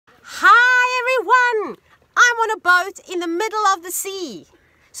boat in the middle of the sea.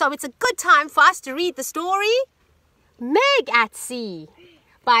 So it's a good time for us to read the story Meg at Sea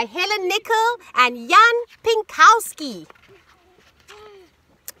by Helen, Nicoll and Pienkowski.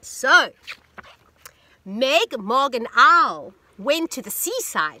 So, Meg, Mog and Owl went to the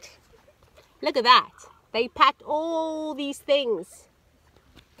seaside. Look at that. They packed all these things.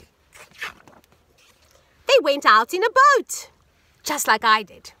 They went out in a boat, just like I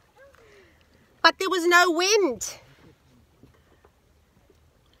did. But there was no wind.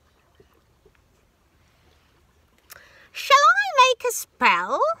 Shall I make a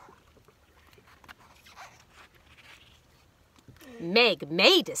spell? Meg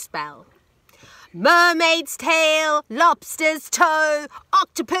made a spell. Mermaid's tail, lobster's toe,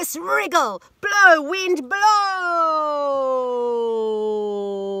 octopus wriggle, blow, wind, blow.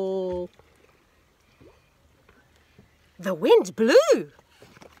 The wind blew.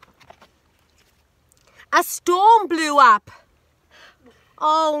 A storm blew up.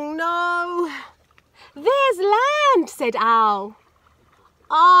 Oh no! There's land, said Owl.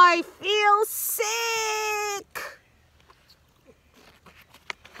 I feel sick.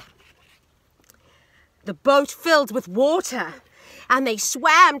 The boat filled with water and they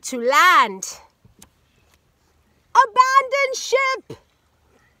swam to land. Abandon ship!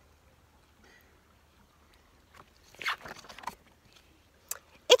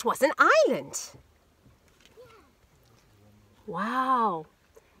 It was an island. Wow,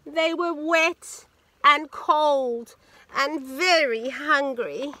 they were wet and cold and very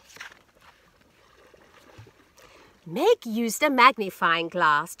hungry. Meg used a magnifying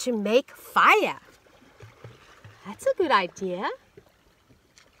glass to make fire. That's a good idea.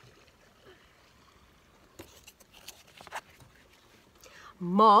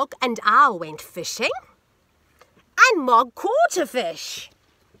 Mog and Owl went fishing and Mog caught a fish.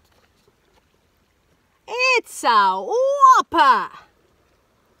 It's a whopper!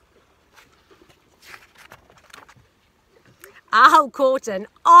 Owl caught an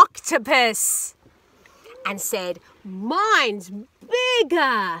octopus and said, "Mine's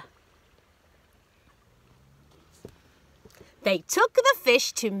bigger." They took the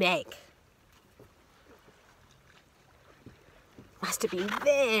fish to Meg. Must have been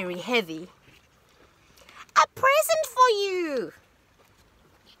very heavy. A present for you.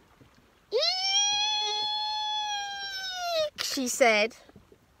 Eek, she said.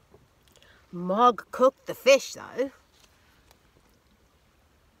 Mog cooked the fish though.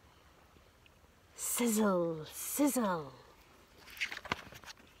 Sizzle, sizzle.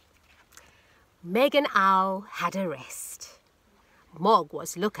 Meg and Owl had a rest. Mog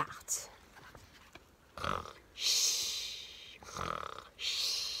was lookout. Shh,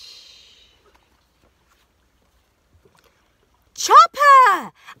 shh.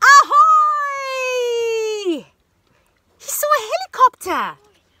 Chopper! Ahoy! He saw a helicopter.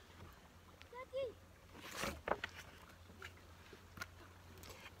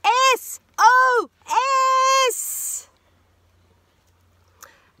 SOS!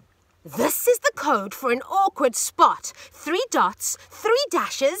 This is the code for an awkward spot. 3 dots, 3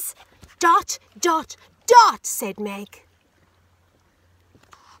 dashes, dot, dot, dot, said Meg.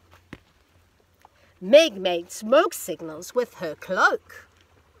 Meg made smoke signals with her cloak.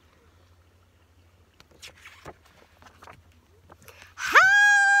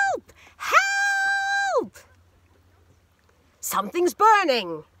 Help! Help! Something's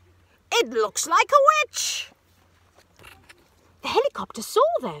burning. It looks like a witch. The helicopter saw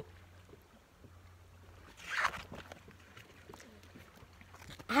them.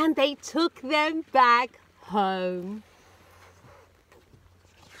 And they took them back home.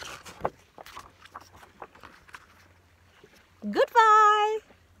 Goodbye.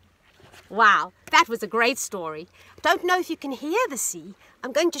 Wow, that was a great story. Don't know if you can hear the sea.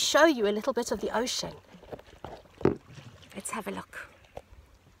 I'm going to show you a little bit of the ocean. Let's have a look.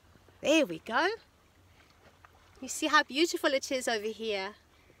 There we go. You see how beautiful it is over here.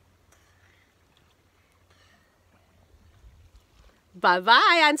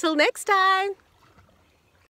 Bye-bye until next time.